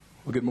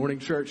Well, good morning,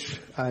 church.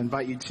 I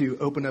invite you to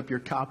open up your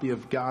copy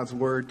of God's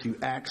Word to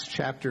Acts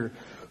chapter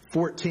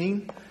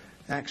 14.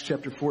 Acts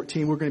chapter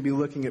 14, we're going to be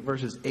looking at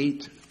verses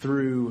 8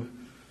 through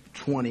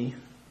 20.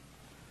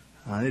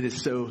 It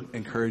is so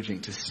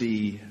encouraging to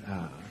see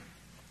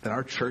that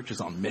our church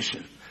is on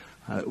mission.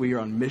 We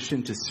are on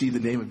mission to see the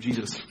name of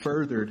Jesus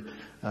furthered,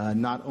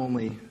 not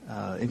only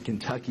in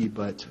Kentucky,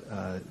 but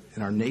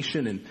in our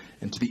nation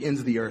and to the ends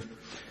of the earth.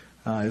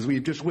 As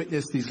we've just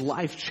witnessed these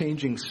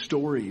life-changing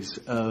stories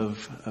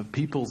of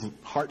people's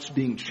hearts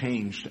being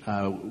changed,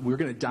 we're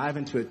going to dive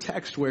into a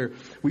text where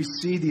we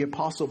see the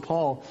Apostle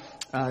Paul,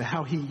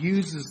 how he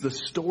uses the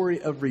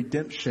story of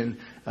redemption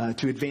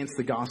to advance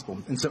the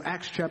gospel. And so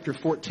Acts chapter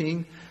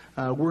 14,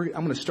 I'm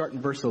going to start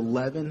in verse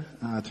 11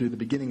 through the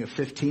beginning of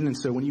 15. And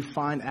so when you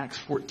find Acts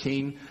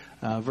 14,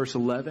 verse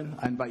 11,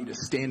 I invite you to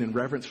stand in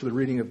reverence for the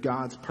reading of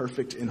God's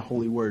perfect and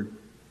holy word.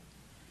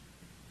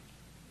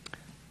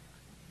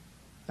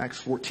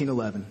 Acts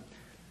 14:11.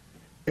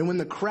 And when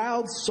the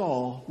crowd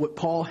saw what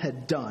Paul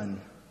had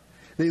done,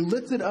 they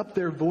lifted up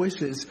their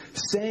voices,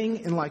 saying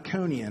in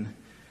Lycaonian,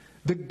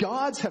 "The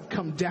gods have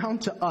come down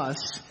to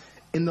us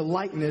in the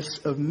likeness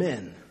of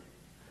men."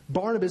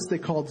 Barnabas they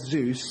called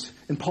Zeus,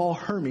 and Paul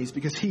Hermes,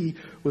 because he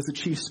was the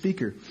chief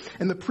speaker.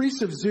 And the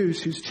priests of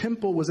Zeus, whose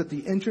temple was at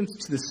the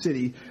entrance to the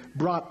city,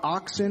 brought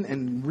oxen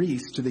and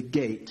wreaths to the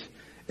gate,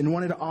 and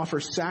wanted to offer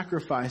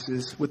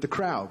sacrifices with the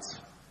crowds.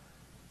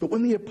 But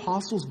when the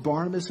apostles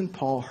Barnabas and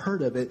Paul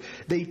heard of it,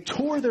 they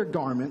tore their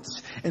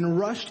garments and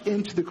rushed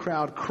into the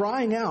crowd,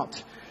 crying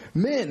out,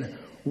 "Men,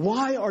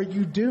 why are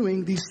you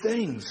doing these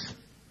things?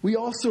 We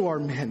also are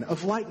men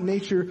of like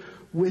nature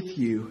with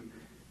you,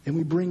 and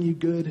we bring you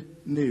good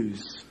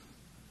news."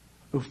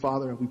 Oh,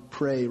 Father, we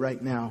pray right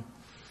now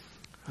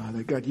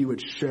that, God, you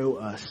would show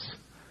us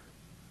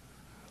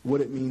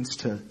what it means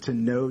to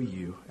know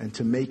you and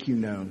to make you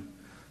known.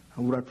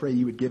 And Lord, I pray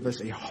you would give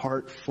us a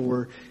heart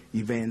for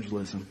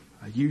evangelism.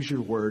 Use your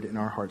word in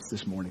our hearts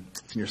this morning.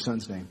 It's in your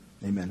Son's name.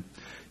 Amen.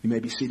 You may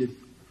be seated.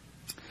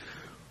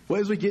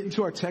 Well, as we get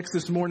into our text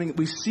this morning,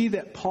 we see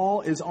that Paul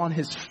is on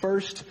his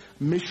first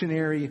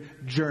missionary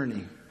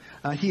journey.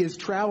 He has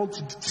traveled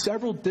to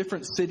several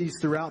different cities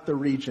throughout the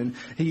region.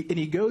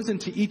 He goes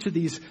into each of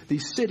these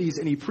cities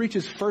and he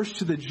preaches first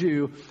to the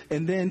Jew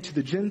and then to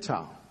the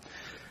Gentile.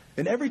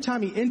 And every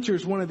time he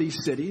enters one of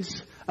these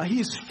cities, he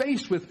is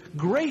faced with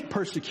great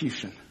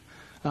persecution.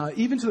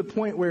 Even to the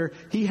point where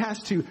he has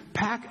to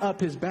pack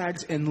up his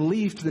bags and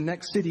leave to the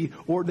next city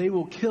or they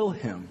will kill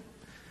him.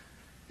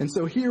 And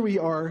so here we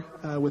are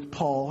with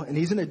Paul, and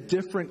he's in a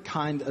different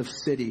kind of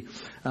city.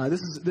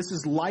 This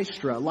is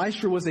Lystra.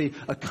 Lystra was a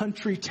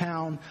country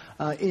town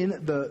in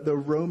the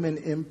Roman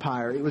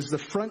Empire. It was the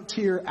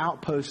frontier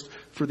outpost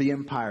for the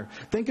empire.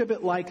 Think of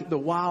it like the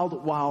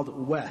wild,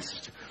 wild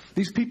west.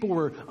 These people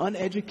were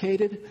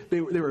uneducated. They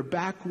were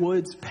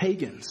backwoods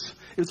pagans.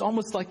 It was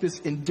almost like this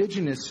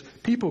indigenous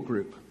people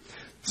group.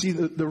 See,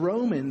 the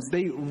Romans,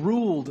 they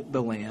ruled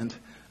the land.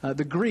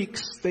 The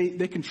Greeks,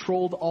 they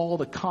controlled all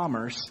the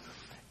commerce.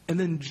 And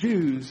then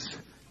Jews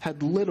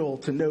had little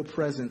to no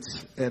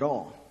presence at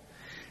all.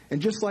 And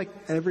just like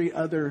every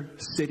other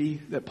city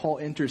that Paul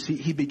enters,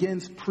 he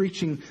begins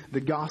preaching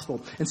the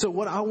gospel. And so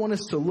what I want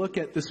us to look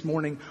at this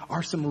morning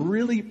are some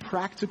really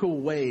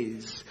practical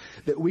ways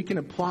that we can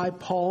apply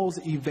Paul's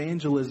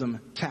evangelism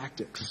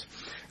tactics.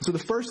 So the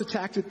first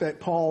tactic that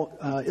Paul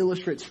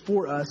illustrates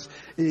for us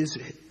is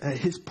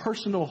his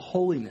personal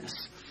holiness.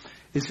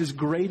 It's his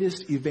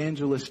greatest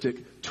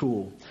evangelistic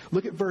tool.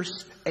 Look at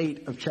verse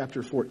 8 of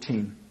chapter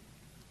 14.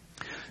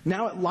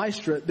 Now at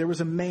Lystra there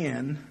was a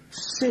man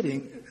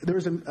sitting. There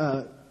was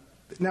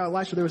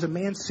a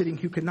man sitting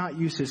who could not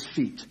use his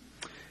feet.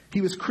 He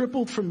was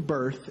crippled from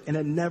birth and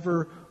had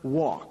never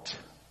walked.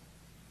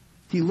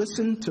 He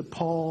listened to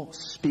Paul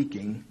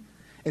speaking,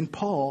 and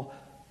Paul,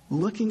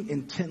 looking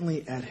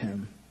intently at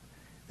him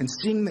and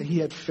seeing that he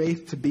had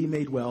faith to be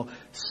made well,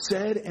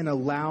 said in a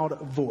loud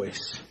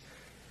voice,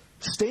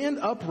 "Stand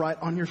upright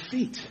on your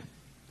feet."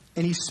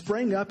 And he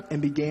sprang up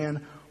and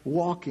began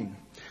walking.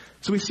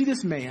 So we see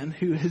this man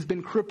who has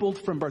been crippled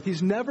from birth.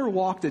 He's never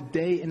walked a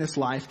day in his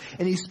life,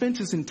 and he spent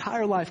his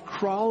entire life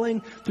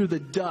crawling through the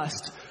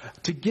dust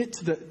to get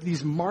to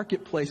these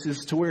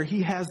marketplaces to where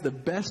he has the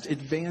best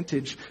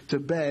advantage to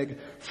beg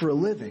for a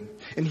living.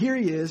 And here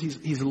he is,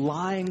 he's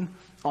lying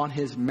on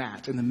his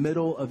mat in the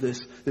middle of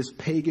this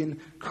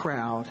pagan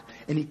crowd,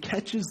 and he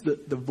catches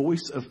the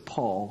voice of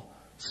Paul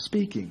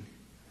speaking.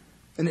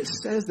 And it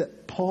says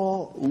that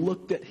Paul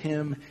looked at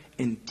him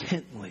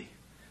intently.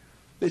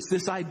 It's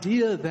this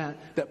idea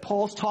that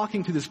Paul's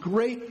talking to this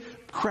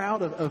great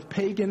crowd of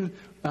pagan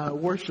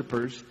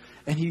worshipers,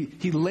 and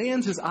he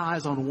lands his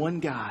eyes on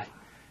one guy,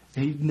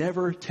 and he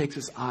never takes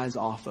his eyes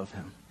off of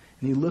him.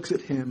 And he looks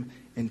at him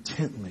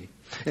intently.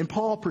 And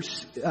Paul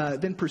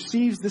then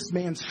perceives this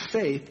man's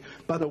faith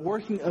by the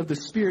working of the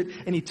Spirit,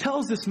 and he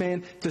tells this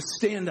man to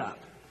stand up.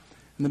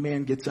 And the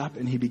man gets up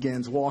and he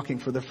begins walking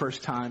for the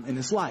first time in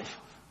his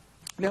life.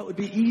 Now, it would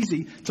be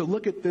easy to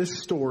look at this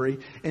story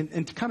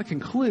and to kind of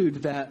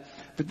conclude that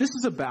this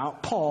is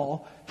about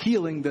Paul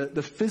healing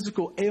the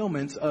physical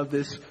ailments of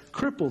this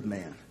crippled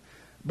man.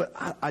 But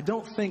I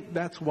don't think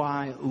that's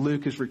why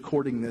Luke is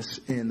recording this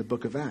in the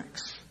book of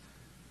Acts.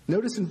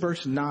 Notice in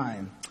verse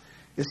 9,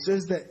 it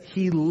says that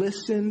he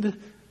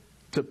listened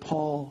to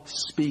Paul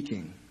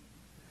speaking.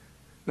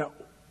 Now,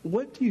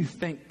 what do you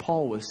think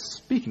Paul was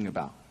speaking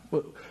about?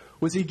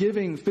 Was he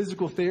giving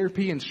physical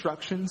therapy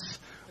instructions?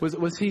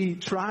 Was he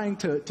trying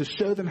to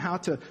show them how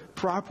to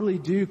properly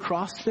do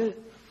CrossFit?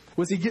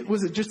 Was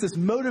it just this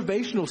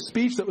motivational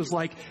speech that was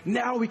like,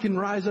 now we can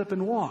rise up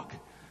and walk?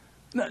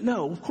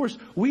 No, of course,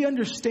 we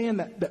understand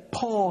that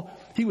Paul,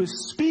 he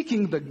was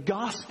speaking the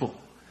gospel.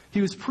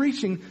 He was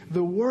preaching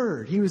the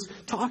word. He was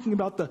talking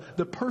about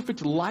the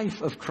perfect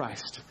life of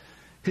Christ.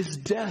 His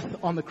death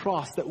on the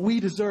cross that we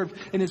deserve,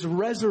 and his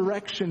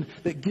resurrection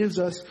that gives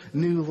us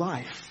new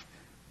life.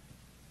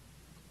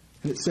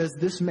 And it says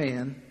this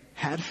man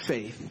had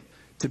faith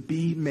to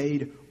be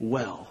made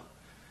well.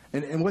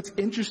 And what's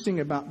interesting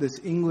about this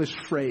English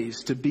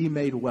phrase, to be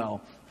made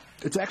well,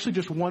 it's actually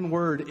just one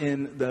word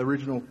in the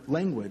original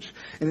language.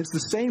 And it's the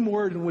same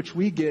word in which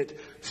we get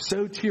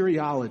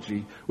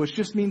soteriology, which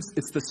just means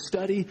it's the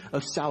study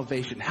of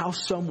salvation, how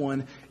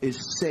someone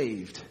is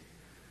saved.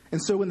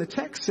 And so when the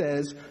text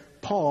says,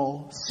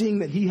 Paul, seeing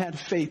that he had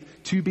faith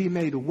to be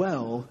made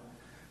well,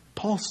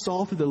 Paul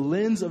saw through the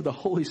lens of the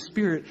Holy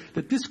Spirit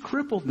that this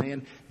crippled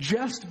man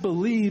just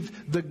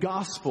believed the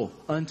gospel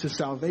unto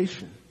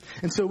salvation.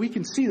 And so we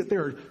can see that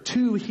there are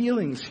two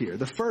healings here.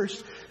 The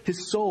first,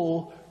 his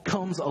soul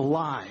comes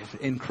alive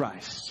in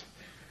Christ.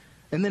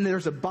 And then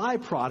there's a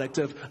byproduct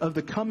of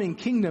the coming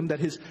kingdom that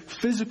his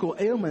physical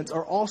ailments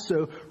are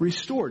also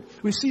restored.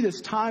 We see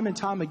this time and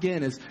time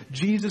again as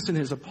Jesus and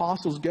his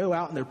apostles go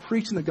out and they're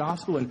preaching the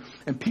gospel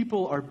and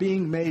people are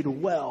being made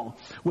well.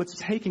 What's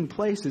taking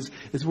place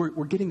is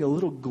we're getting a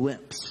little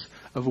glimpse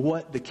of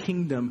what the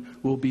kingdom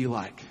will be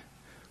like.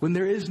 When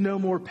there is no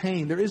more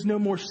pain, there is no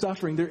more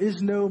suffering, there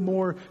is no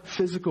more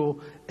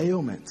physical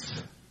ailments,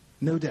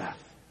 no death.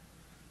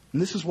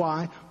 And this is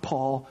why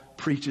Paul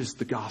preaches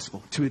the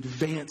gospel, to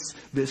advance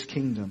this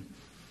kingdom.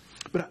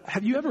 But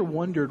have you ever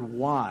wondered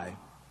why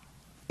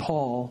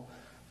Paul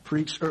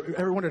preached, or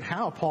ever wondered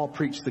how Paul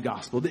preached the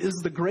gospel? This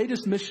is the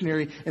greatest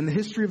missionary in the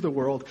history of the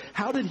world.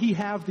 How did he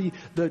have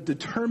the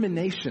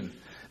determination,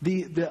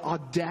 the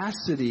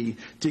audacity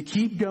to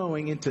keep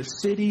going into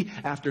city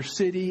after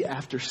city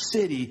after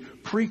city,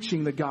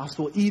 preaching the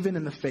gospel, even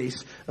in the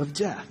face of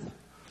death?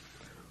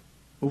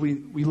 Well,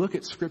 we look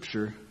at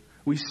Scripture,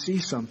 we see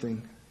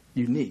something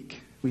unique.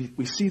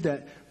 We see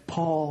that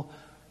Paul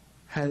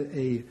had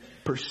a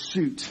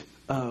pursuit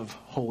of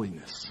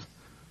holiness.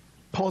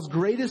 Paul's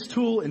greatest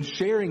tool in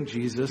sharing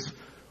Jesus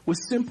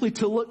was simply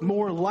to look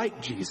more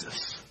like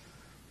Jesus.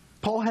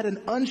 Paul had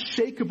an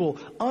unshakable,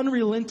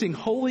 unrelenting,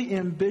 holy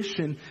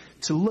ambition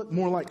to look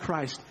more like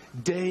Christ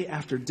day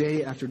after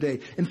day after day.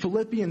 In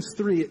Philippians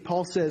 3,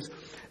 Paul says,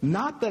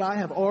 "Not that I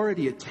have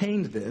already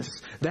attained this,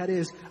 that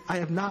is, I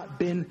have not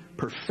been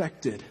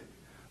perfected,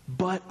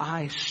 but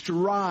I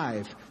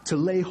strive to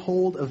lay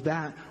hold of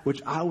that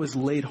which I was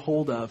laid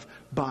hold of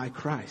by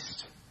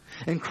Christ."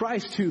 And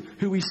Christ,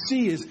 who we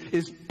see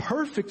is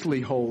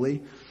perfectly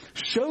holy,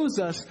 shows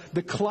us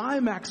the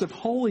climax of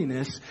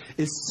holiness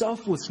is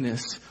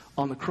selflessness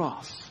on the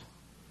cross.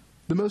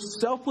 The most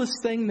selfless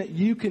thing that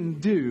you can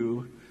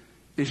do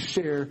is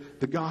share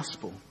the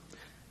gospel.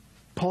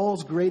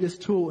 Paul's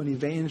greatest tool in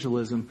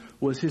evangelism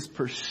was his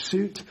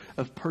pursuit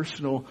of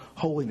personal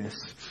holiness.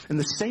 And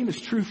the same is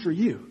true for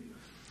you.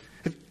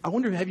 I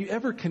wonder, have you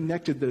ever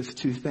connected those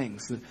two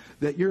things?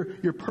 That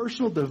your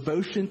personal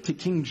devotion to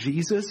King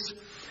Jesus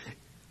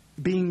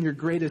being your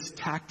greatest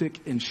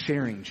tactic in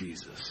sharing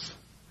Jesus.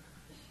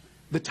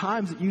 The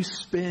times that you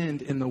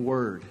spend in the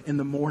Word, in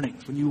the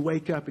mornings, when you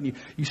wake up and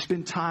you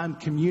spend time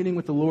communing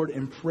with the Lord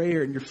in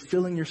prayer and you're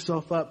filling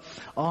yourself up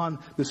on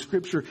the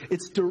Scripture,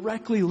 it's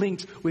directly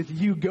linked with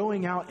you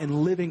going out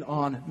and living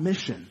on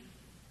mission.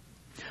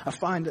 I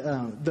find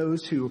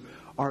those who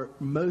are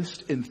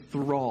most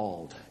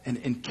enthralled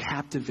and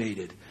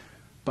captivated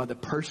by the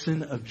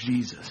person of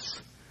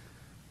Jesus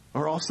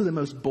are also the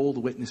most bold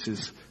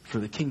witnesses for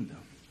the kingdom.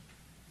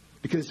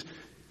 Because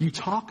you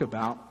talk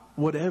about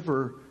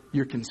whatever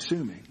you're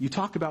consuming. You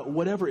talk about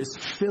whatever is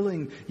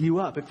filling you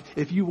up.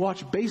 If you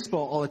watch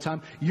baseball all the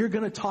time, you're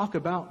going to talk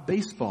about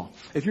baseball.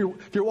 If you're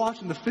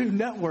watching the Food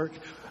Network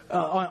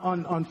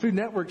on Food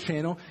Network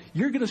channel,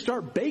 you're going to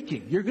start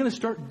baking. You're going to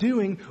start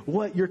doing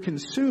what you're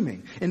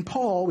consuming. And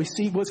Paul, we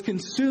see, was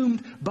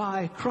consumed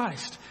by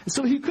Christ. And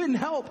so he couldn't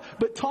help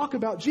but talk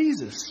about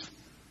Jesus.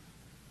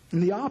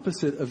 And the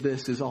opposite of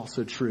this is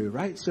also true,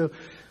 right? So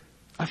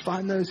I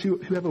find those who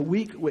have a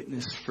weak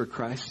witness for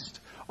Christ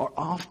are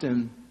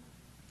often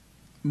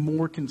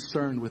more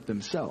concerned with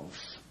themselves.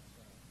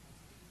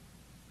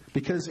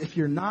 Because if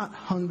you're not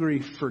hungry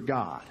for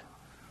God,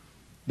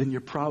 then you're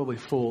probably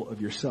full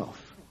of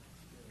yourself.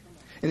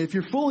 And if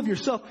you're full of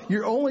yourself,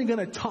 you're only going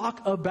to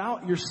talk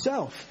about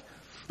yourself.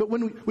 But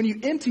when you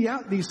empty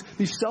out these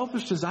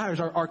selfish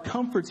desires, our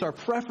comforts, our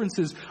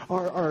preferences,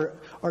 our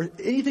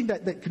anything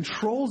that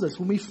controls us,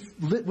 when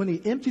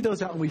we empty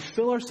those out and we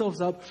fill ourselves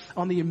up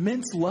on the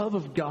immense love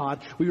of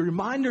God, we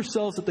remind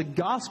ourselves that the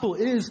gospel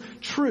is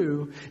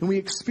true, and we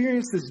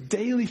experience this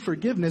daily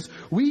forgiveness,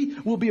 we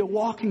will be a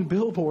walking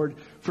billboard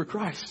for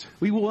Christ.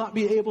 We will not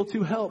be able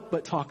to help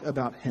but talk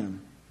about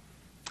Him.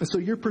 And so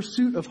your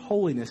pursuit of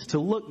holiness, to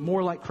look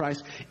more like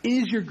Christ,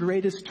 is your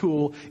greatest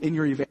tool in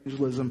your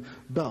evangelism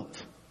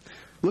belt.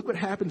 Look what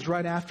happens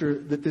right after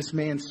that this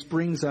man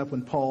springs up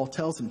when Paul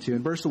tells him to.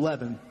 In verse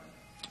 11,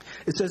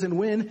 it says, "And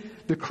when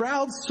the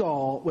crowd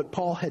saw what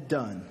Paul had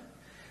done,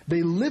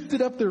 they lifted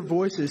up their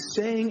voices,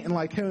 saying in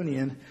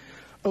Lycaonian,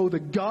 'Oh, the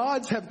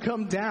gods have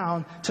come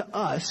down to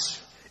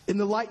us in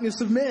the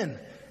likeness of men.'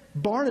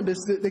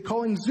 Barnabas, they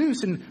call him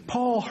Zeus, and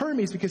Paul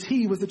Hermes, because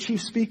he was the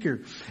chief speaker.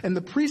 And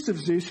the priest of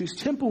Zeus, whose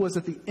temple was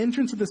at the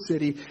entrance of the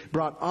city,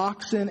 brought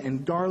oxen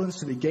and garlands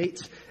to the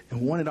gates and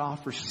wanted to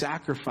offer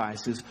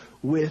sacrifices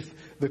with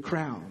the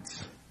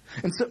crowds."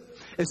 And so,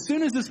 as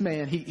soon as this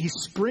man, he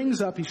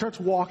springs up, he starts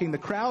walking, the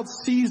crowd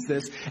sees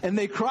this, and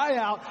they cry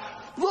out,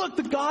 "Look,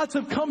 the gods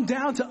have come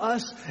down to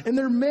us, and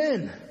they're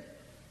men."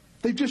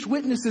 They've just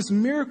witnessed this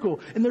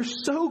miracle, and they're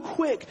so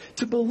quick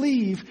to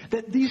believe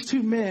that these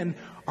two men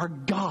are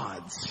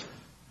gods.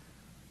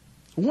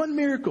 One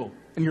miracle,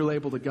 and you're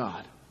labeled a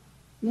god.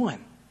 One.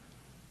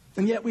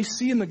 And yet we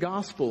see in the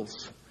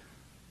Gospels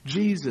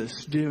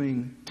Jesus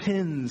doing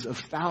tens of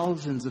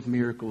thousands of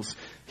miracles.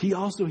 He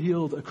also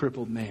healed a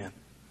crippled man.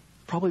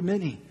 Probably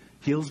many.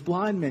 Heals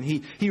blind men.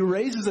 He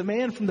raises a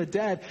man from the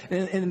dead.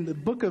 And in the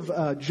book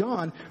of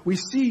John, we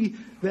see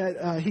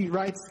that he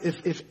writes,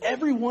 if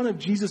every one of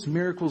Jesus'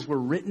 miracles were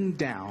written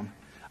down,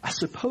 I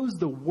suppose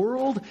the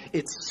world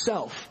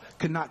itself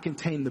could not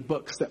contain the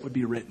books that would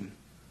be written.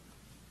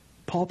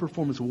 Paul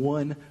performs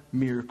one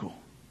miracle.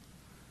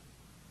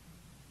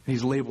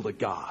 He's labeled a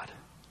god.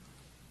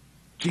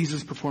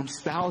 Jesus performs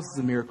thousands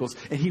of miracles,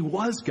 and he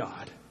was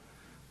God.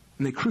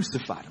 And they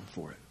crucified him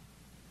for it.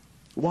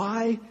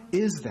 Why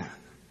is that?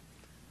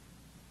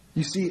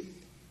 You see,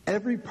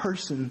 every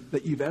person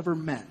that you've ever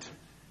met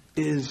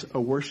is a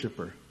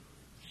worshiper.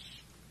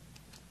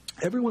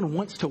 Everyone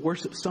wants to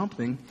worship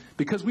something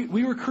because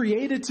we were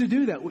created to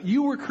do that.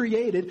 You were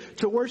created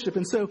to worship.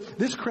 And so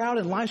this crowd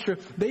in Lystra,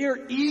 they are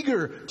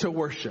eager to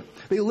worship.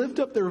 They lift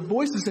up their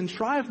voices in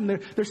triumph, and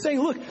they're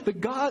saying, "Look, the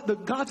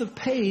gods have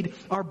paid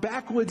our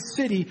backwoods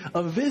city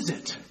a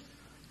visit."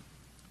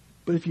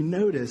 But if you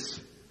notice,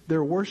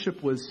 their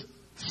worship was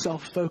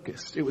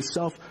self-focused. It was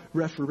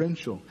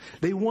self-referential.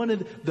 They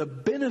wanted the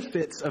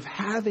benefits of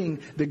having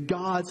the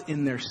gods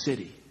in their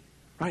city.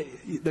 Right?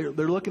 They're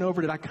looking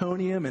over at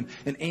Iconium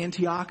and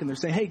Antioch, and they're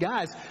saying, "Hey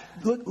guys,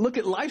 look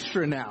at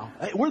Lystra now.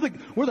 We're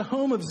the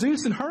home of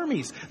Zeus and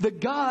Hermes. The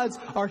gods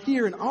are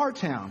here in our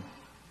town."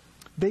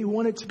 They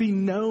wanted to be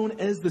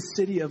known as the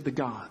city of the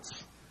gods.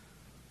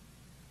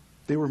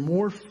 They were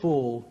more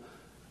full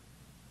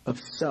of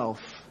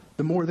self.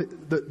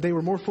 They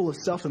were more full of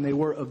self than they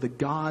were of the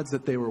gods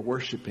that they were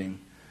worshiping,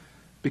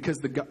 because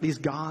these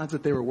gods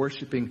that they were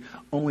worshiping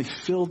only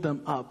filled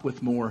them up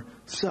with more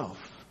self.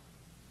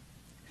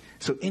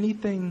 So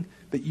anything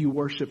that you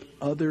worship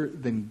other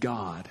than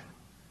God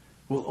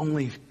will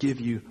only give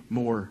you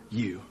more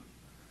you.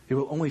 It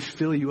will only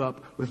fill you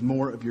up with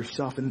more of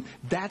yourself. And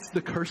that's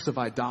the curse of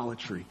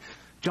idolatry.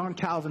 John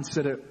Calvin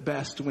said it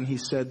best when he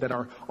said that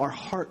our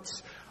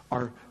hearts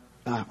are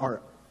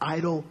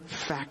idol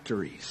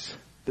factories.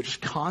 They're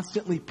just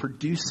constantly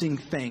producing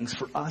things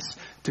for us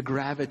to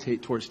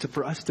gravitate towards,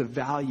 for us to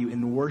value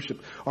and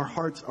worship. Our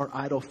hearts are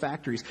idol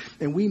factories.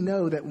 And we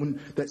know that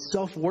that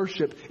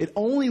self-worship, it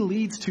only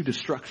leads to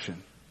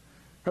destruction.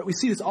 Right? We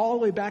see this all the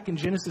way back in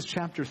Genesis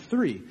chapter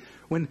 3.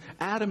 When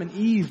Adam and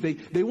Eve,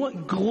 they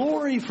want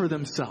glory for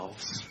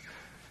themselves.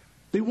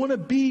 They want to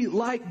be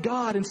like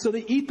God, and so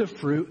they eat the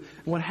fruit.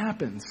 And what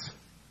happens?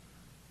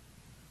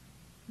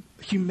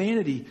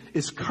 Humanity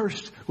is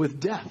cursed with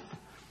death.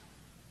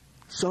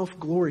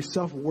 Self-glory,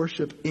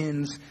 self-worship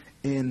ends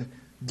in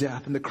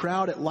death. And the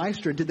crowd at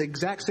Lystra did the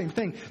exact same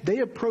thing. They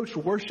approached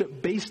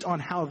worship based on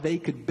how they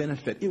could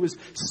benefit. It was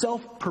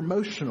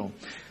self-promotional.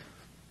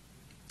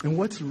 And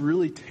what's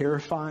really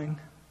terrifying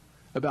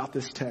about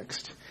this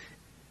text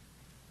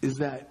is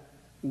that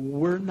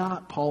we're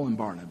not Paul and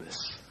Barnabas.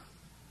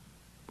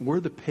 We're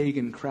the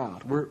pagan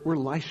crowd. We're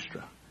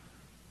Lystra.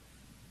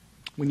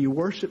 When you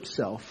worship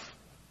self,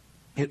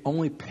 it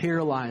only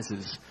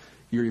paralyzes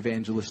your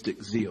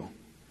evangelistic zeal.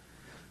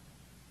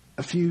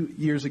 A few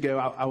years ago,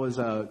 I was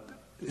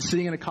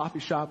sitting in a coffee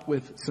shop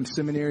with some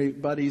seminary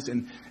buddies,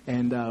 and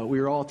we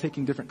were all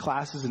taking different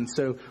classes, and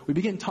so we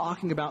began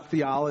talking about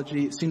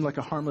theology. It seemed like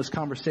a harmless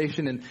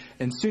conversation,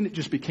 and soon it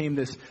just became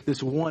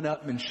this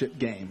one-upmanship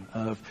game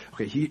of,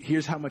 okay,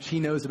 here's how much he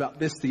knows about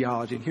this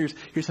theology, and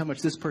here's how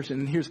much this person,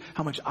 and here's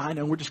how much I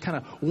know. We're just kind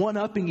of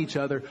one-upping each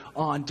other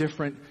on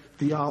different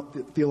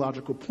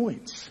theological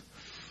points.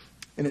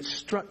 And it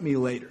struck me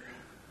later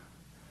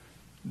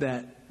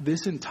that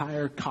this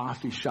entire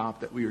coffee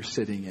shop that we were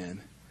sitting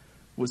in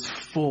was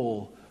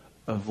full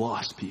of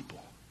lost people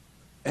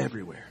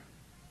everywhere.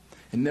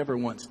 And never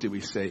once did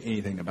we say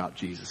anything about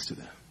Jesus to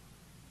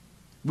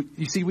them.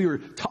 You see, we were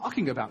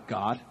talking about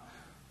God,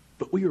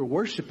 but we were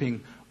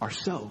worshiping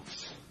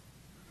ourselves.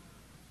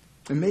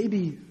 And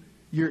maybe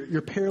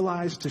you're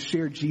paralyzed to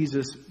share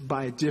Jesus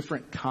by a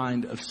different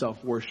kind of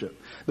self-worship.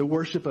 The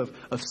worship of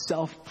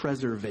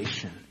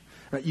self-preservation.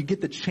 Right? You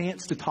get the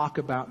chance to talk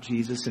about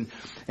Jesus,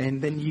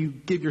 and then you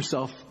give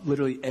yourself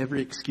literally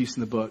every excuse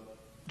in the book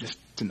just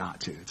to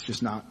not to. It's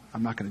just not,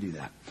 I'm not going to do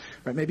that.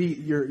 Right? Maybe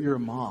you're a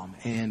mom,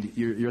 and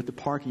you're at the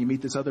park, and you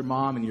meet this other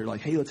mom, and you're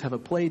like, hey, let's have a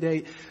play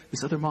date.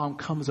 This other mom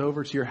comes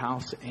over to your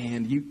house,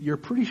 and you're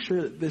pretty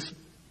sure that this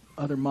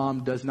other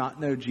mom does not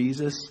know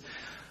Jesus.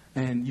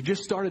 And you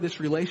just started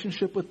this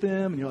relationship with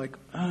them, and you're like,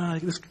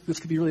 this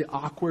could be really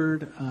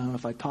awkward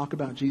if I talk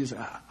about Jesus.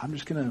 I'm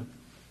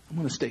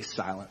going to stay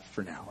silent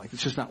for now. Like,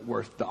 it's just not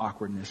worth the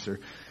awkwardness. Or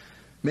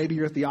maybe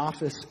you're at the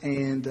office,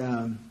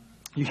 and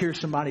you hear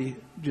somebody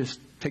just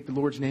take the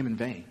Lord's name in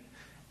vain.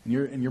 And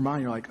in your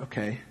mind, you're like,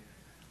 okay,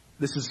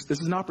 this is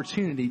an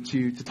opportunity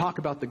to talk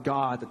about the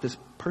God that this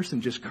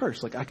person just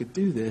cursed. Like, I could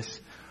do this,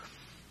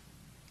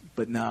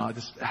 but no,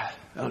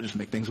 that'll just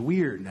make things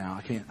weird now.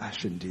 I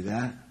shouldn't do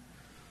that.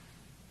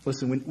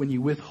 Listen, when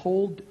you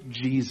withhold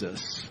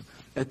Jesus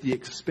at the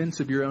expense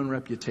of your own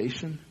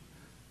reputation,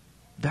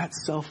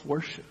 that's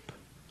self-worship.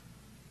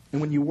 And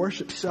when you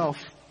worship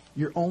self,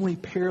 you're only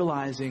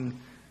paralyzing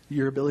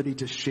your ability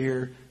to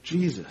share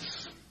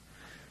Jesus.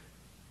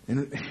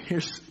 And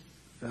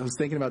I was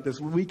thinking about this.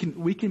 We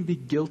can be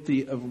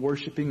guilty of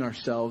worshiping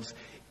ourselves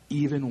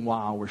even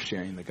while we're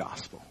sharing the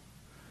gospel.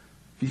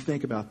 If you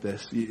think about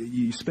this,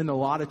 you spend a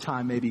lot of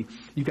time, maybe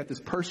you've got this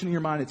person in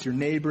your mind, it's your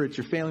neighbor, it's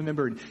your family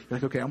member, and you're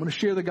like, okay, I'm going to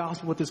share the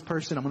gospel with this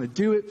person, I'm going to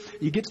do it.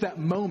 You get to that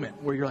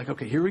moment where you're like,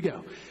 okay, here we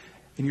go.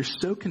 And you're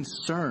so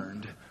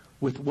concerned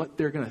with what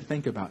they're going to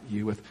think about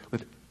you, with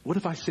what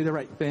if I say the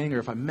right thing, or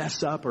if I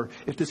mess up, or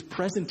if this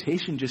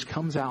presentation just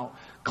comes out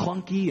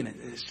clunky and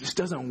it just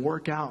doesn't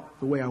work out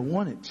the way I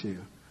want it to.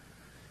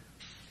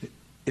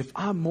 If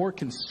I'm more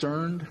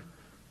concerned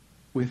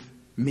with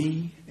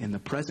me and the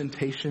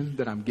presentation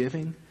that I'm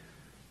giving,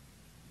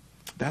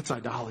 that's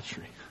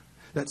idolatry.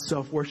 That's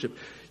self-worship.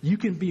 You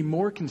can be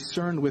more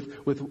concerned with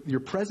your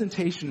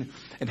presentation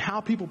and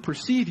how people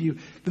perceive you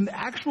than the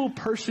actual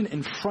person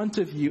in front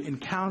of you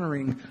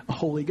encountering a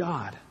holy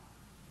God.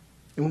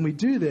 And when we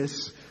do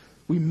this,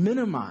 we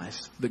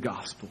minimize the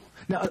gospel.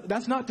 Now,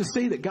 that's not to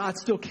say that God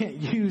still can't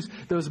use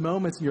those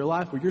moments in your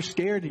life where you're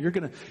scared and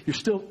you're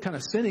still kind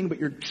of sinning, but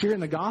you're sharing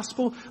the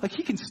gospel. Like,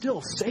 He can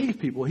still save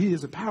people. He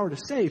has the power to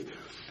save.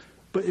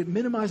 But it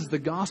minimizes the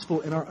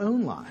gospel in our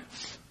own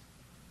lives.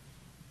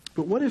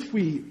 But what if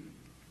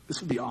this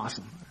would be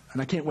awesome.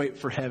 And I can't wait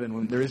for heaven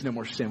when there is no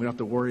more sin. We don't have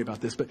to worry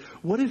about this. But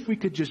what if we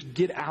could just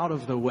get out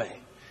of the way?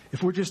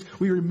 If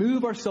we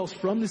remove ourselves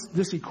from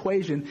this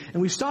equation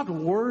and we stopped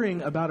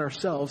worrying about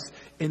ourselves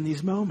in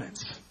these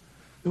moments.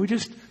 And we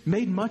just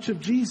made much of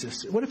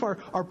Jesus. What if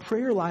our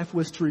prayer life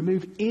was to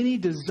remove any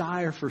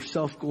desire for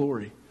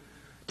self-glory,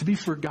 to be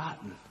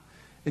forgotten,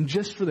 and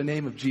just for the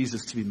name of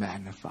Jesus to be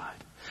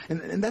magnified?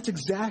 And that's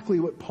exactly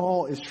what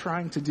Paul is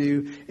trying to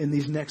do in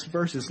these next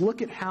verses.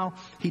 Look at how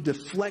he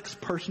deflects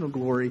personal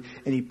glory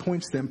and he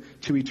points them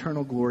to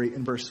eternal glory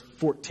in verse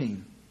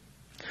 14.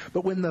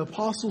 But when the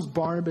apostles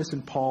Barnabas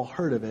and Paul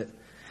heard of it,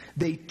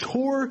 they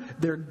tore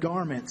their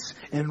garments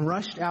and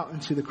rushed out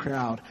into the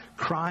crowd,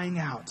 crying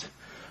out,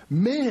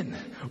 "Men,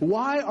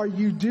 why are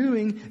you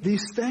doing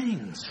these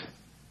things?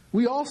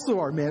 We also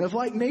are men of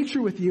like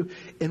nature with you,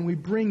 and we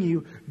bring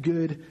you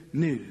good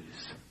news."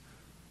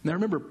 Now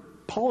remember,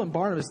 Paul and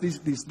Barnabas,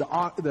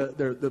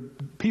 the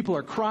people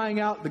are crying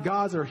out, the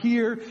gods are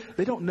here.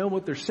 They don't know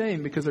what they're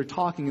saying because they're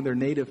talking in their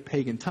native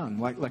pagan tongue,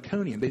 like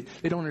Lycaonian.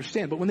 They don't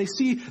understand. But when they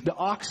see the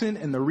oxen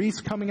and the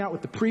wreaths coming out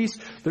with the priests,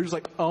 they're just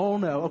like, oh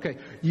no, okay,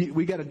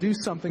 we got to do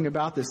something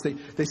about this.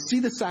 They see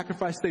the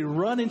sacrifice, they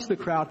run into the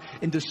crowd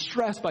in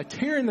distress by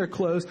tearing their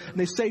clothes, and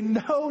they say,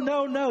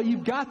 no,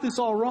 you've got this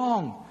all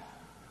wrong.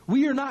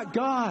 We are not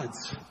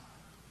gods.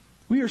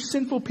 We are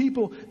sinful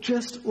people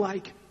just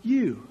like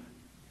you.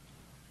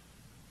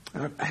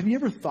 Have you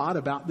ever thought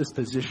about this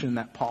position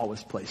that Paul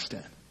was placed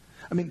in?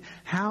 I mean,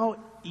 how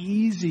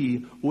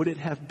easy would it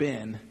have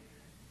been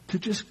to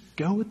just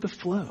go with the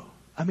flow?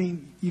 I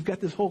mean, you've got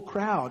this whole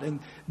crowd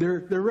and they're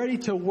ready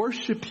to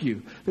worship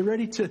you. They're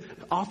ready to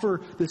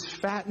offer this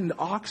fattened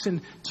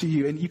oxen to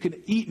you, and you can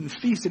eat and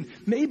feast. And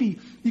maybe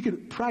you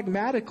could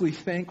pragmatically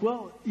think,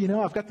 well,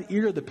 I've got the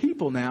ear of the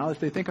people now. If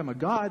they think I'm a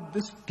god,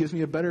 this gives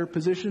me a better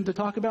position to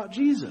talk about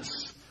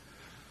Jesus.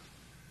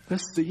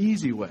 That's the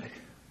easy way.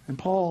 And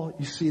Paul,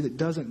 you see, that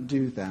doesn't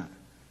do that.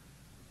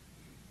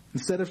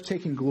 Instead of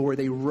taking glory,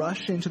 they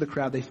rush into the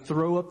crowd. They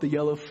throw up the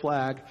yellow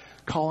flag,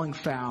 calling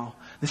foul.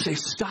 They say,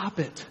 "Stop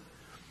it.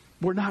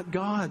 We're not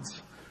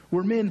gods.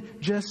 We're men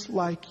just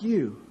like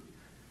you."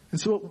 And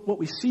so what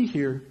we see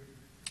here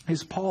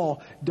is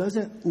Paul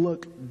doesn't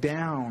look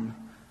down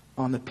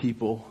on the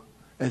people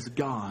as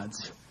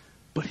gods,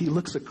 but he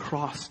looks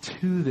across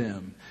to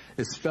them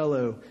as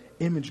fellow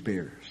image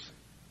bearers.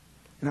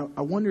 And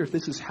I wonder if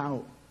this is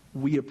how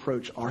we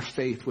approach our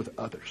faith with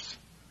others.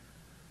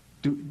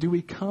 Do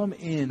we come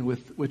in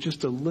with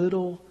just a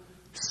little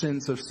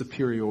sense of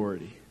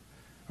superiority?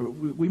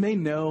 We may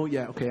know,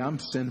 I'm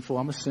sinful,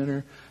 I'm a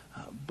sinner,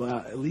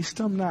 but at least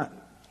I'm not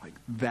like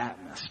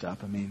that messed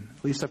up. I mean,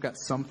 at least I've got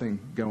something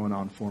going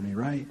on for me,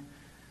 right?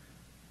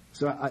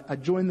 So I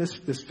joined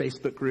this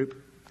Facebook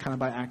group kind of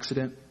by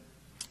accident,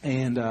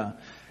 and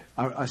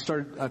I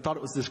thought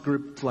it was this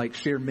group to like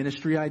share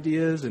ministry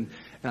ideas, and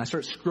I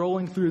started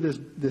scrolling through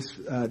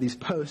these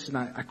posts, and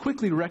I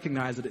quickly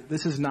recognized that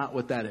this is not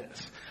what that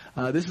is.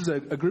 This is a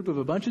group of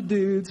a bunch of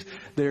dudes.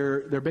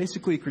 They're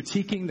basically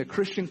critiquing the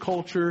Christian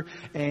culture,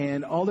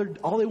 and all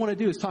they want to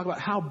do is talk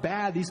about how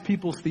bad these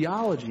people's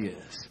theology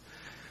is.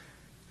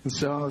 And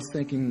so I was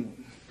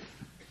thinking,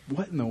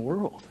 what in the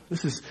world?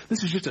 This is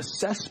just a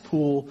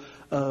cesspool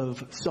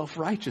of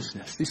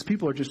self-righteousness. These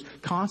people are just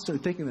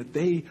constantly thinking that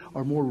they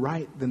are more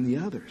right than the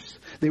others.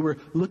 They were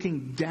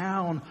looking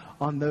down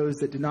on those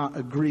that did not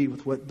agree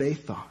with what they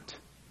thought.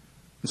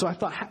 And so I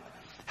thought,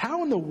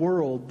 how in the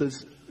world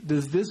does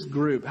this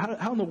group,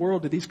 how in the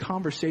world do these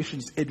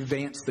conversations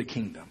advance the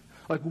kingdom?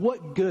 Like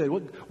what good,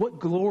 what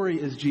glory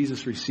is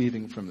Jesus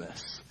receiving from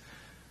this?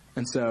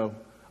 And so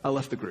I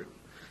left the group.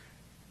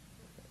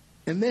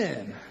 And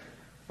then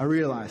I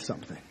realized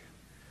something.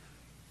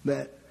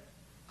 That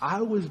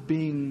I was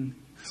being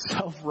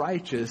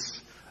self-righteous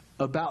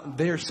about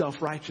their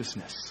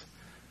self-righteousness.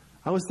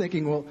 I was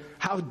thinking, well,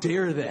 how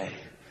dare they?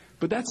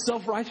 But that's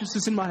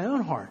self-righteousness in my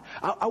own heart.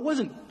 I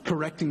wasn't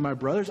correcting my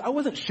brothers. I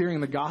wasn't sharing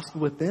the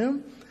gospel with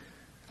them.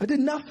 I did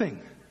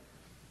nothing.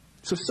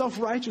 So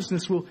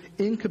self-righteousness will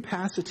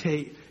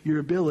incapacitate your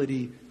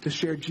ability to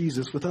share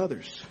Jesus with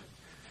others.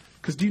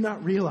 Because do you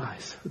not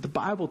realize that the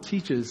Bible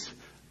teaches,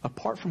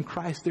 apart from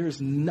Christ, there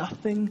is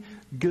nothing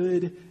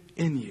good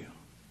in you.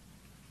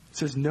 It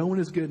says, no one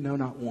is good, no,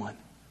 not one.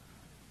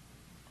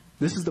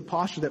 This is the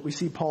posture that we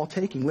see Paul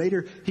taking.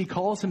 Later, he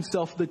calls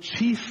himself the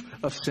chief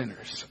of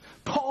sinners.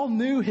 Paul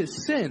knew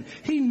his sin.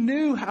 He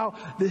knew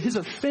his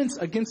offense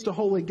against a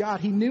holy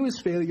God. He knew his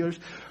failures.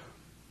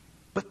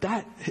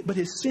 But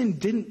his sin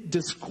didn't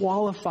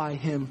disqualify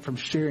him from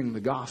sharing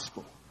the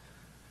gospel.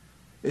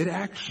 It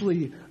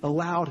actually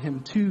allowed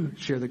him to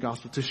share the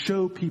gospel, to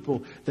show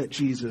people that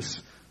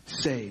Jesus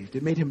saved.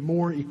 It made him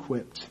more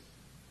equipped.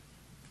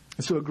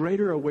 And so a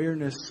greater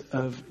awareness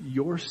of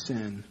your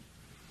sin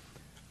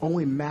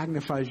only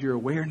magnifies your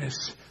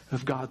awareness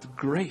of God's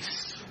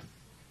grace.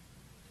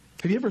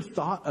 Have you ever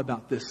thought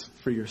about this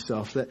for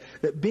yourself?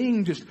 That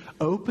being just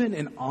open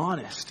and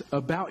honest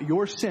about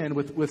your sin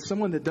with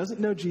someone that doesn't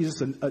know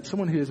Jesus, and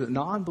someone who is a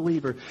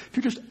non-believer, if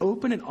you're just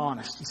open and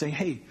honest and saying,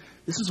 hey,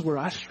 this is where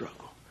I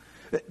struggle,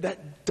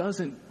 that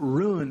doesn't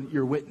ruin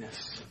your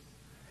witness.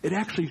 It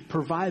actually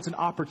provides an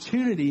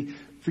opportunity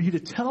for you to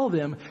tell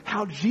them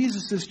how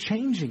Jesus is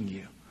changing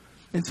you.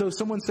 And so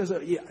someone says,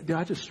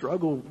 I just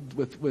struggle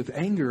with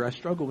anger. I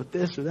struggle with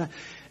this or that.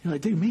 And you're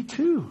like, dude, me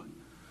too.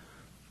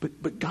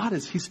 But God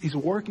He's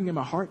working in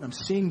my heart, and I'm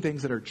seeing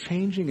things that are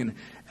changing, and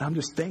I'm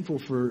just thankful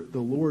for the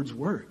Lord's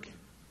work.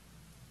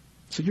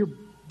 So your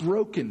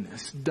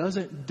brokenness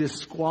doesn't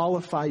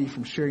disqualify you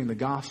from sharing the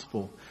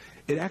gospel.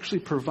 It actually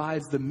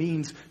provides the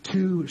means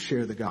to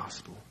share the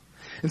gospel.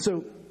 And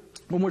so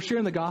when we're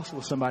sharing the gospel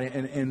with somebody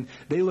and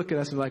they look at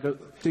us and like,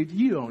 dude,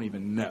 you don't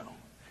even know.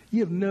 You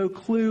have no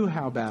clue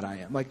how bad I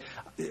am. Like,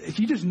 if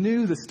you just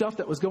knew the stuff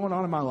that was going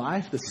on in my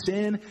life, the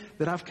sin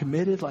that I've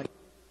committed, like,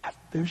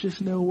 there's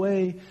just no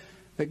way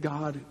that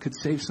God could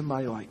save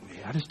somebody like me.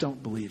 I just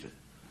don't believe it.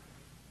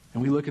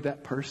 And we look at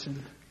that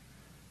person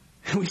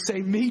and we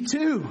say, me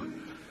too.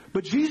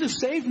 But Jesus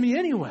saved me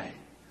anyway.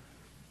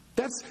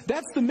 That's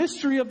the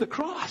mystery of the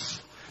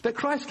cross. That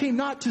Christ came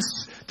not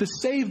to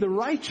save the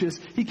righteous.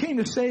 He came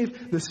to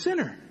save the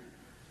sinner.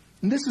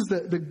 And this is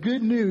the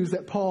good news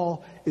that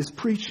Paul is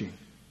preaching.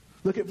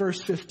 Look at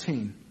verse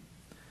 15.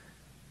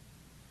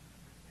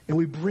 And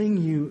we bring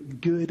you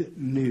good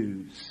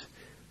news,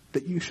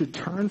 that you should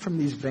turn from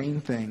these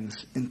vain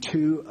things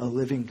into a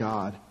living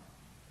God,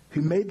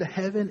 who made the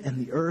heaven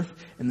and the earth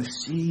and the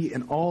sea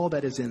and all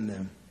that is in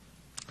them.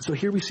 So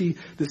here we see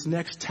this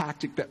next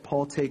tactic that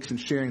Paul takes in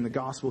sharing the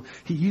gospel.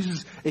 He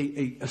uses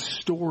a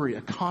story,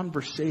 a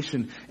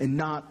conversation, and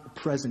not a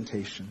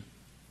presentation.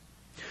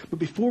 But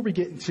before we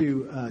get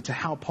into to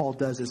how Paul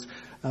does this,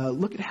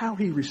 look at how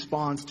he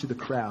responds to the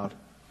crowd.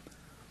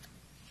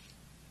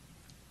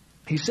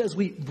 He says,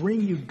 we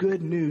bring you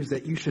good news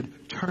that you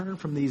should turn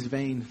from these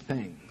vain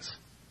things.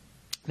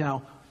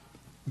 Now,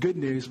 good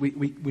news, we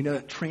know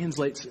that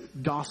translates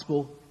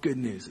gospel, good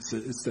news.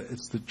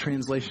 It's the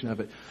translation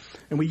of it.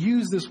 And we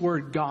use this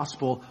word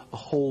gospel a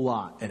whole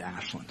lot at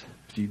Ashland,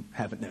 if you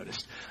haven't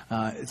noticed.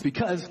 It's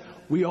because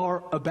we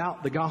are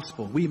about the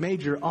gospel. We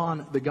major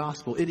on the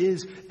gospel. It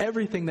is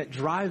everything that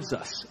drives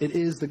us. It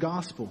is the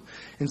gospel.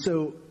 And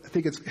so I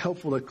think it's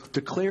helpful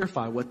to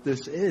clarify what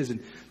this is.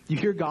 And you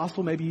hear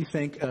gospel, maybe you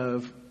think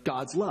of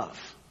God's love.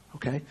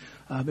 Okay?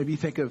 Maybe you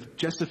think of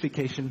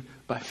justification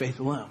by faith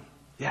alone.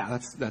 Yeah,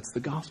 that's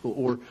the gospel.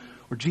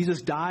 Or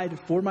Jesus died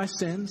for my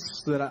sins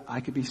so that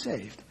I could be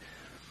saved.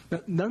 Now,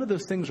 none of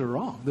those things are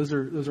wrong. Those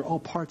are all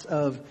parts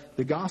of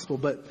the gospel.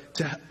 But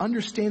to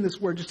understand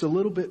this word just a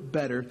little bit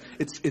better,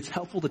 it's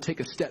helpful to take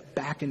a step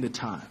back into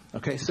time.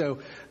 Okay, so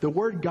the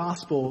word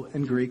gospel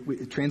in Greek,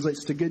 it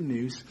translates to good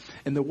news.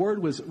 And the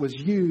word was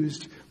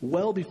used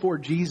well before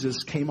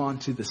Jesus came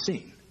onto the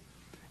scene.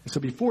 And so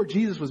before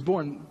Jesus was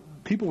born,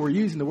 people were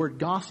using the word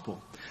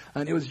gospel.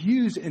 And it was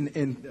used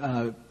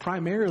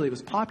primarily, it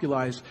was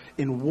popularized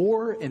in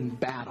war and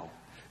battle.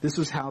 This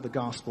was how the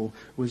gospel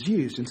was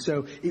used. And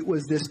so it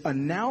was this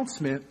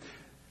announcement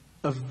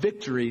of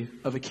victory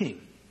of a king.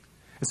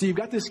 And so you've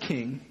got this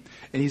king,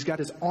 and he's got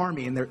his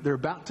army, and they're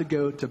about to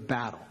go to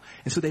battle.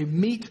 And so they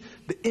meet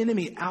the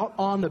enemy out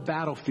on the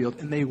battlefield,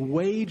 and they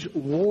wage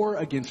war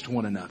against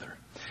one another.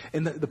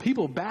 And the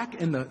people back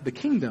in the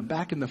kingdom,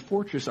 back in the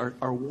fortress,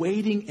 are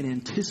waiting in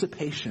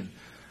anticipation.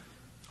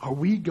 Are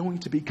we going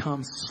to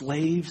become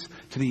slaves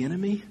to the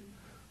enemy?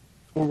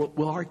 Or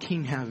will our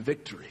king have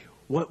victory?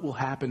 What will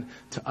happen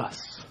to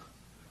us?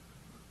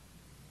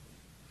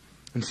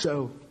 And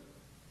so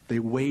they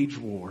wage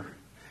war,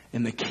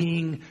 and the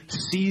king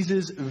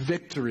seizes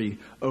victory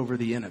over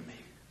the enemy.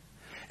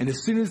 And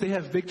as soon as they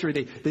have victory,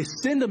 they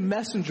send a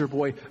messenger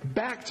boy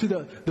back to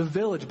the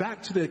village,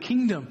 back to the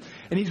kingdom,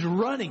 and he's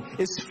running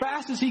as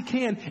fast as he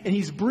can, and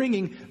he's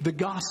bringing the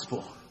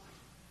gospel.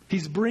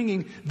 He's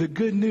bringing the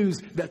good news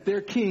that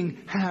their king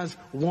has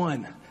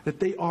won,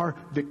 that they are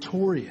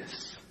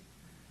victorious.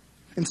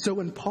 And so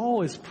when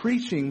Paul is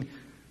preaching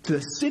to the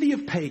city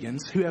of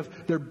pagans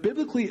they're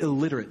biblically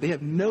illiterate, they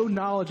have no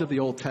knowledge of the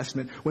Old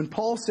Testament, when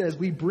Paul says,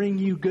 we bring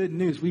you good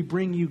news, we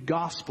bring you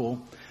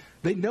gospel,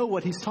 they know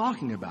what he's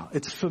talking about.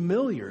 It's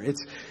familiar.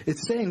 It's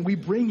saying, we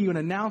bring you an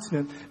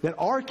announcement that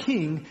our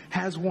king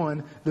has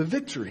won the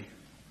victory.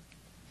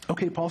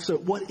 Okay, Paul, so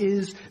what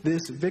is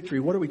this victory?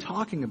 What are we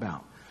talking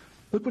about?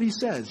 Look what he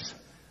says.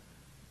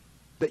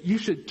 That you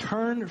should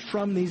turn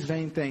from these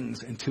vain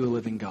things into a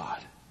living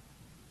God.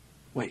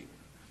 Wait.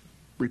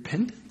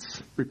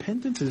 Repentance?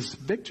 Repentance is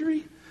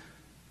victory?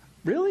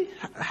 Really?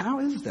 How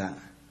is that?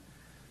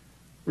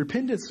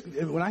 Repentance,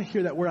 when I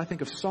hear that word, I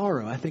think of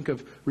sorrow. I think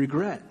of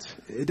regret.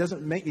 It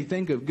doesn't make me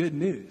think of good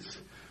news.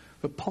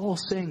 But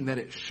Paul's saying that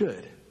it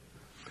should.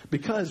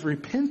 Because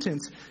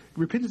repentance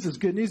is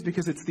good news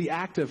because it's the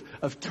act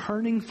of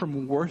turning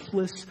from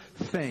worthless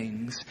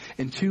things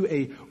into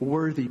a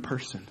worthy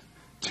person,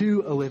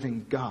 to a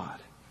living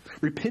God.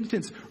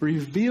 Repentance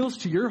reveals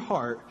to your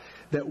heart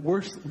that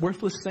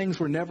worthless things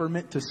were never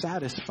meant to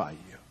satisfy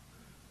you.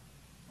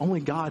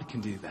 Only God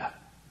can do that.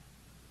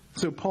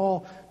 So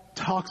Paul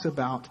talks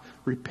about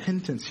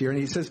repentance here, and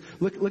he says,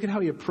 look at how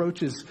he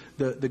approaches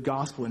the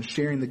gospel and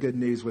sharing the good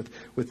news with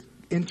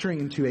entering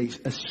into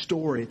a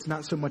story. It's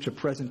not so much a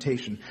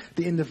presentation. At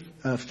the end of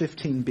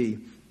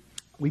 15b,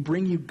 we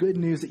bring you good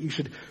news that you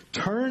should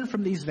turn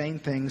from these vain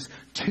things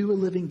to a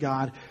living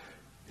God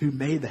who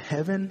made the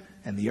heaven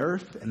and the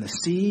earth and the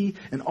sea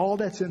and all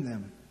that's in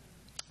them.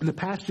 In the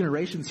past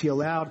generations, he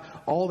allowed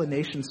all the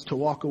nations to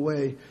walk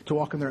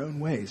in their own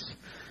ways.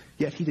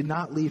 Yet he did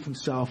not leave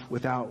himself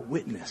without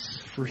witness,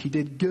 for he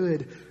did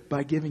good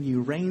by giving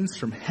you rains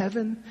from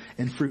heaven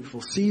and fruitful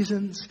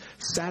seasons,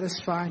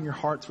 satisfying your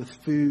hearts with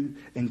food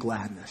and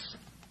gladness.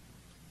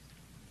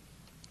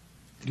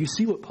 Do you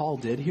see what Paul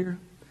did here?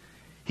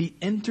 He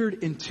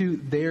entered into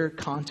their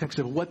context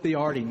of what they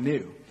already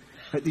knew.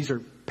 That these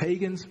are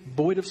pagans,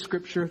 void of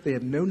Scripture. They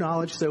have no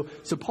knowledge. So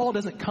Paul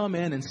doesn't come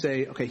in and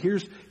say, okay,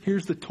 here's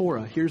the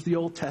Torah. Here's the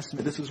Old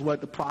Testament. This is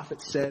what the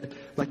prophets said,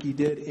 like he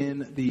did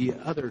in the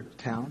other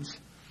towns.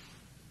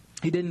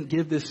 He didn't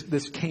give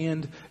this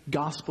canned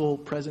gospel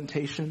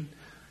presentation.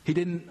 He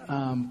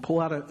didn't pull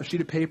out a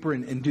sheet of paper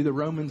and do the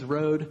Romans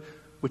Road,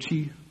 which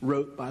he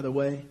wrote, by the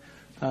way.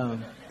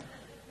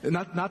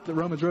 Not that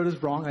Romans Road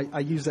is wrong. I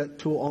use that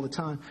tool all the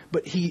time.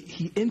 But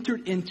he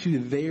entered into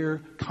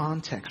their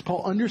context.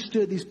 Paul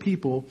understood these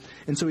people,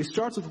 and so he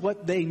starts with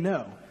what they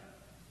know.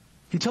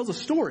 He tells a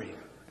story.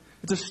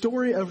 It's a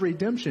story of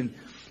redemption.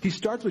 He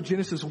starts with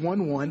Genesis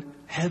 1:1,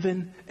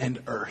 heaven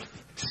and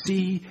earth,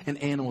 sea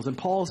and animals. And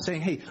Paul is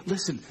saying, hey,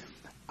 listen,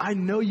 I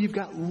know you've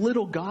got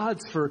little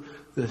gods for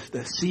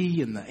the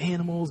sea and the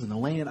animals and the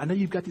land. I know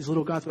you've got these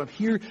little gods, but I'm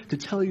here to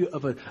tell you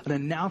of an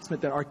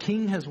announcement that our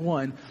King has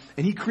won,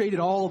 and he created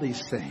all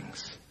these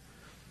things.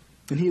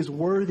 And he is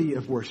worthy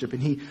of worship,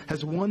 and he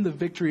has won the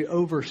victory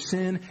over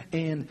sin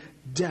and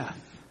death.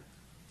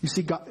 You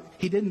see,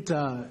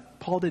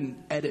 Paul didn't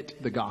edit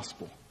the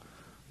gospel.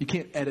 You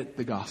can't edit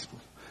the gospel.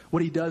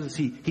 What he does is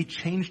he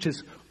changed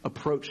his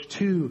approach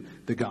to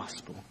the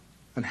gospel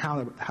and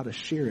how to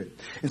share it.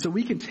 And so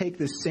we can take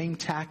this same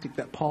tactic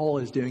that Paul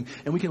is doing,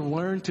 and we can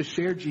learn to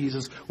share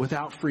Jesus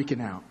without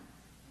freaking out.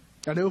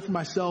 I know for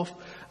myself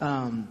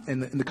and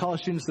the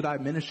college students that I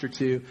minister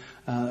to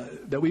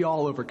that we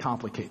all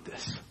overcomplicate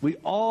this. We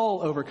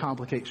all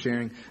overcomplicate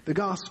sharing the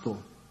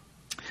gospel.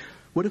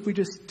 What if we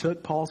just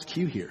took Paul's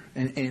cue here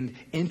and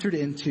entered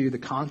into the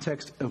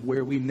context of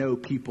where we know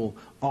people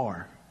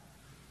are?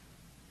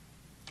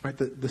 Right,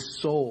 the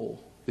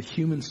soul, the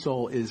human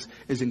soul is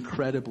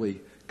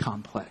incredibly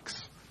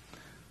complex.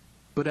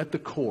 But at the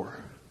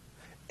core,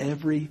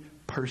 every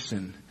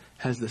person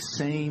has the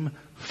same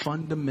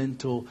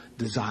fundamental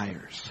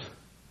desires.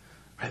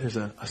 Right? There's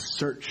a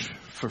search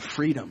for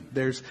freedom.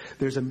 There's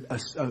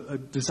a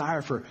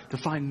desire to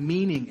find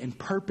meaning and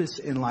purpose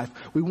in life.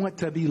 We want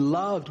to be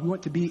loved. We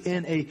want to be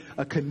in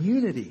a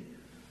community.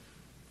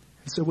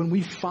 And so when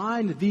we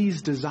find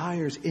these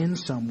desires in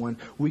someone,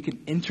 we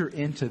can enter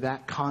into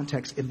that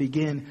context and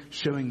begin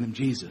showing them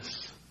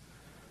Jesus.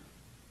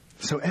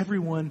 So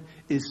everyone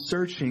is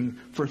searching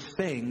for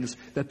things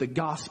that the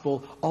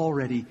gospel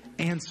already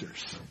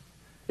answers.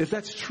 If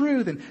that's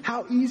true, then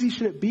how easy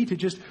should it be to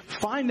just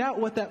find out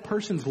what that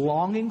person's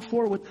longing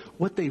for,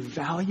 what they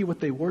value, what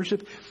they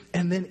worship,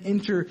 and then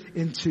enter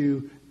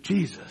into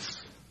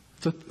Jesus?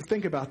 So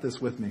think about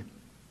this with me.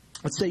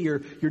 Let's say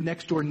your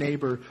next door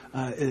neighbor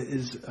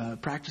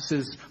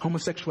practices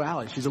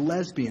homosexuality. She's a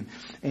lesbian,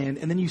 and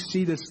then you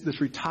see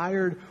this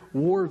retired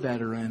war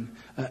veteran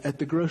at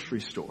the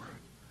grocery store.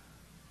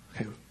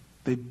 Okay,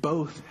 they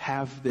both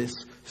have this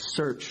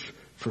search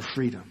for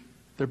freedom.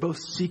 They're both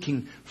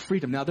seeking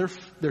freedom. Now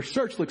their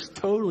search looks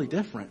totally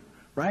different,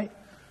 right?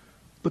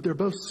 But they're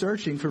both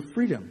searching for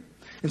freedom.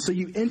 And so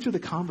you enter the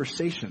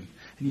conversation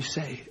and you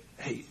say,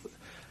 "Hey,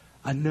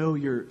 I know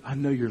you're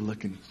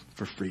looking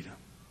for freedom.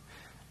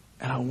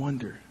 And I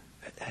wonder,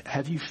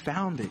 have you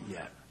found it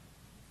yet?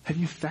 Have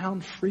you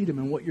found freedom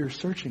in what you're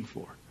searching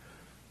for?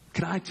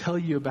 Can I tell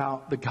you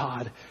about the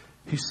God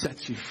who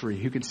sets you free,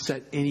 who can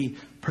set any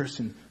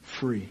person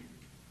free?"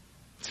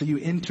 So you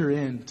enter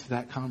into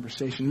that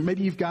conversation.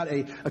 Maybe you've got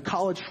a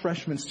college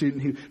freshman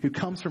student who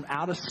comes from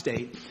out of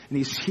state, and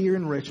he's here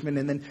in Richmond,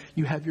 and then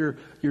you have your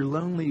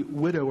lonely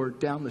widower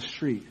down the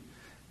street.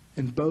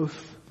 And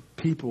both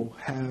people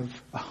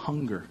have a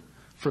hunger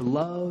for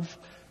love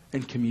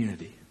and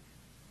community.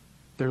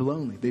 They're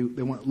lonely.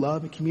 They want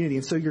love and community.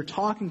 And so you're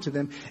talking to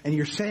them and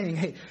you're saying,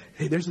 hey,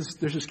 there's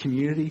this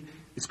community.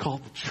 It's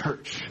called the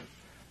church.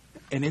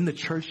 And in the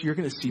church, you're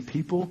going to see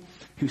people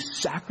who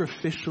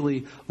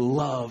sacrificially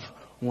love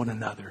one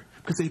another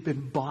because they've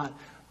been bought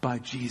by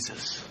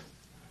Jesus.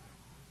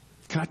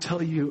 Can I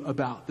tell you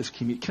about this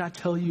community? Can I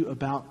tell you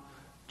about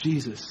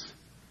Jesus?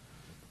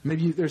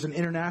 Maybe there's an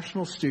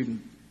international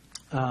student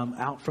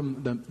out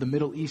from the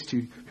Middle East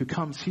who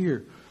comes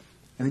here.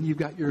 And then you've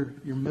got your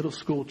middle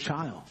school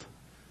child.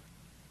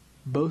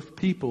 Both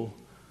people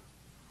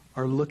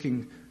are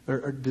looking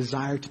or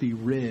desire to be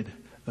rid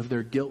of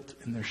their guilt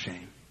and their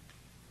shame.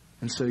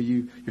 And so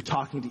you're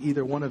talking to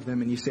either one of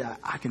them and you say,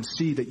 I can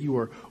see that you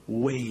are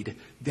weighed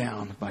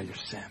down by your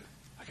sin.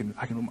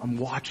 I'm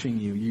watching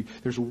you.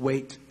 There's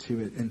weight to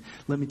it. And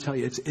let me tell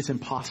you, it's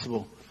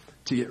impossible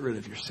to get rid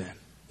of your sin.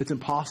 It's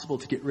impossible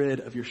to get rid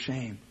of your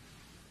shame.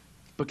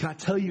 But can I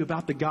tell you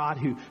about the God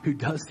who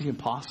does the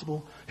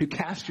impossible, who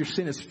casts your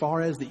sin as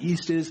far as the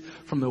east is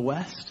from the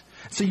west?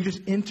 So you just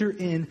enter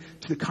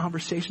into the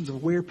conversations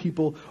of where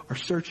people are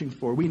searching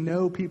for. We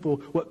know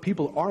what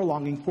people are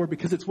longing for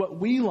because it's what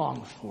we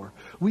long for.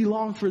 We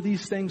long for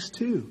these things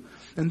too.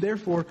 And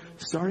therefore,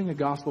 starting a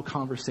gospel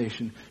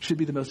conversation should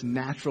be the most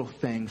natural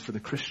thing for the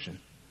Christian.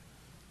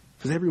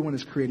 Because everyone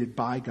is created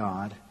by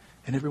God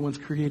and everyone's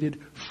created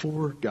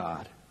for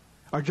God.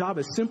 Our job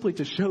is simply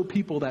to show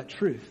people that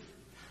truth.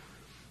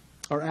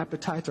 Our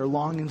appetites, our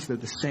longings, they're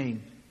the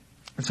same.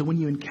 And so when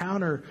you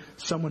encounter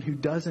someone who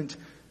doesn't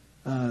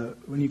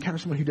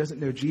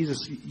know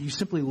Jesus, you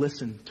simply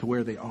listen to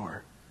where they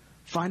are.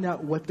 Find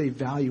out what they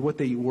value, what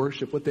they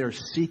worship, what they're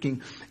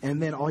seeking, and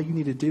then all you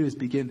need to do is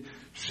begin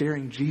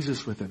sharing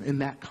Jesus with them in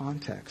that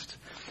context.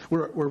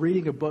 We're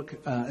reading a book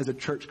as a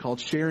church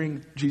called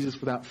Sharing Jesus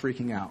Without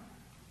Freaking Out.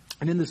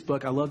 And in this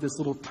book, I love this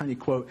little tiny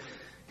quote.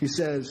 He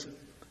says,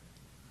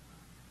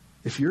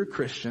 if you're a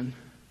Christian,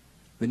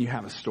 then you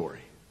have a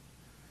story.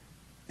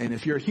 And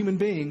if you're a human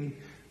being,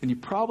 then you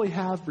probably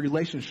have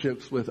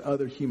relationships with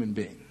other human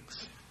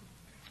beings.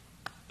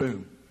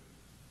 Boom.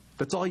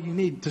 That's all you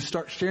need to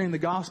start sharing the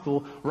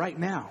gospel right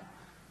now.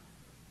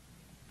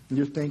 And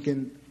you're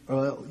thinking,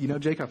 well,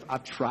 Jake,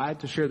 I've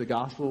tried to share the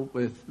gospel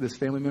with this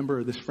family member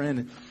or this friend.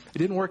 And it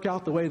didn't work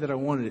out the way that I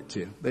wanted it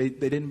to. They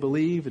didn't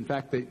believe. In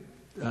fact, they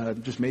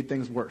just made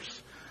things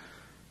worse.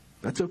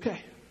 That's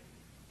okay.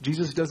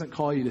 Jesus doesn't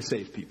call you to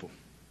save people.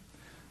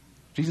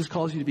 Jesus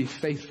calls you to be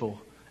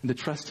faithful and to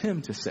trust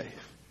Him to save.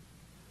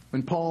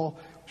 When Paul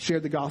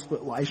shared the gospel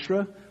at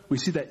Lystra, we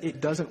see that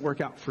it doesn't work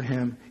out for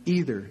him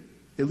either,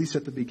 at least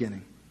at the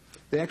beginning.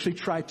 They actually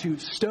tried to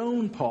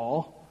stone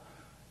Paul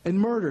and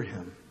murder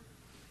him.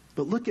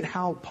 But look at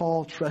how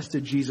Paul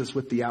trusted Jesus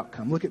with the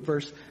outcome. Look at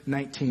verse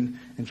 19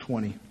 and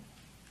 20.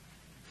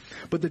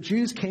 But the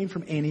Jews came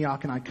from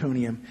Antioch and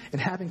Iconium, and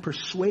having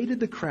persuaded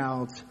the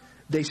crowds,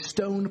 they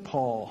stoned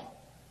Paul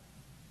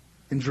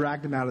and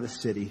dragged him out of the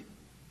city,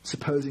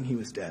 supposing he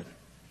was dead.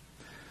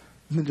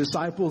 When the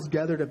disciples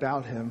gathered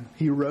about him,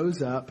 he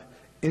rose up,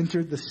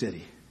 entered the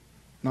city.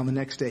 And on the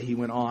next day, he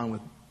went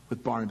on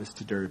with Barnabas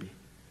to Derbe.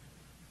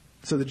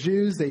 So the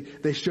Jews,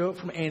 they show up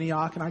from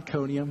Antioch and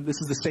Iconium. This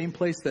is the same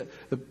place that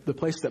the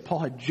place that Paul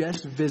had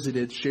just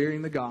visited,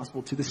 sharing the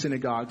gospel to the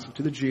synagogues,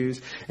 to the Jews.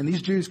 And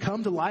these Jews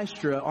come to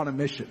Lystra on a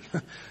mission.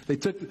 They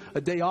took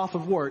a day off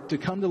of work to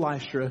come to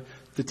Lystra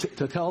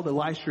to tell the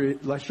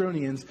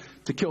Lystronians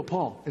to kill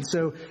Paul. And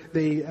so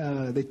these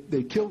are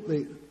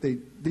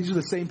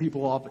the same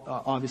people,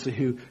 obviously,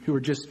 who were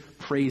just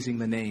praising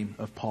the name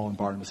of Paul and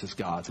Barnabas as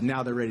gods. And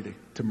now they're ready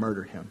to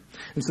murder him.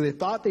 And so they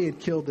thought they had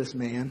killed this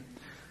man.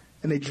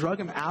 And they drug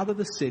him out of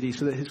the city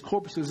so that his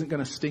corpse isn't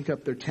going to stink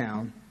up their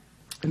town.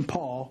 And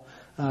Paul,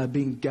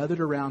 being gathered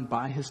around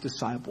by his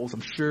disciples,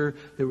 I'm sure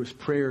there was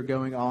prayer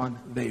going on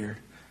there.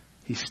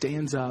 He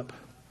stands up,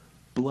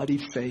 bloody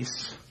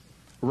face,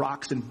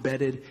 rocks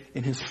embedded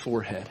in his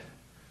forehead.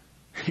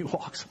 He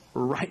walks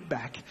right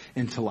back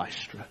into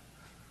Lystra.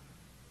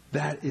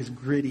 That is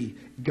gritty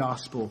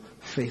gospel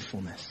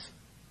faithfulness.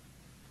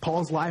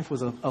 Paul's life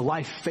was a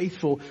life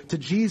faithful to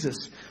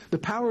Jesus. The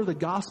power of the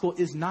gospel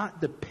is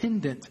not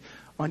dependent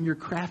on your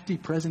crafty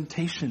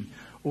presentation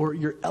or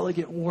your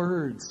elegant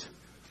words.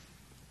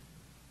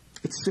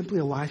 It's simply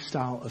a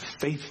lifestyle of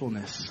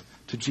faithfulness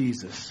to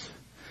Jesus.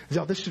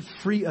 Now, this should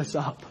free us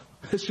up.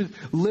 This should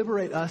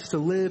liberate us to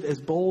live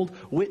as bold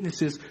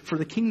witnesses for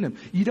the kingdom.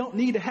 You don't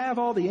need to have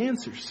all the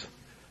answers.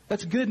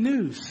 That's good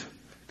news.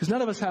 Because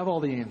none of us have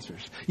all the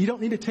answers. You don't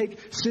need to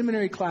take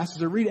seminary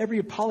classes or read every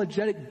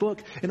apologetic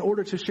book in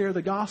order to share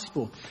the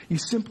gospel. You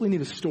simply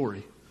need a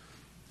story.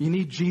 You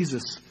need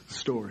Jesus'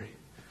 story.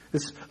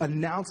 This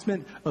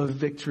announcement of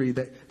victory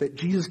that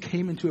Jesus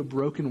came into a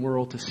broken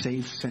world to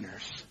save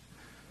sinners.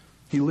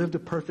 He lived a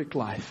perfect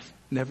life,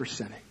 never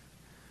sinning.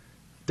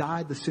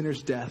 Died the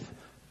sinner's death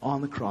on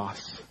the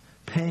cross,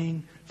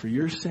 paying for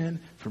your sin,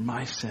 for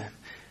my sin.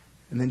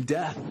 And then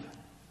death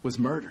was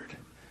murdered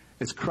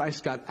as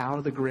Christ got out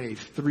of the grave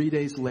 3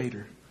 days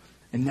later.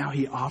 And now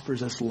he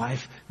offers us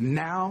life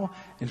now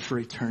and for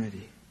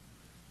eternity.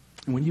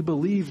 And when you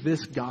believe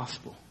this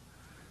gospel,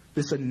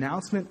 this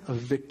announcement of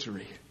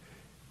victory,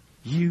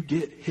 you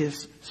get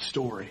his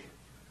story.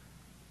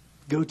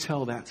 Go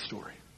tell that story.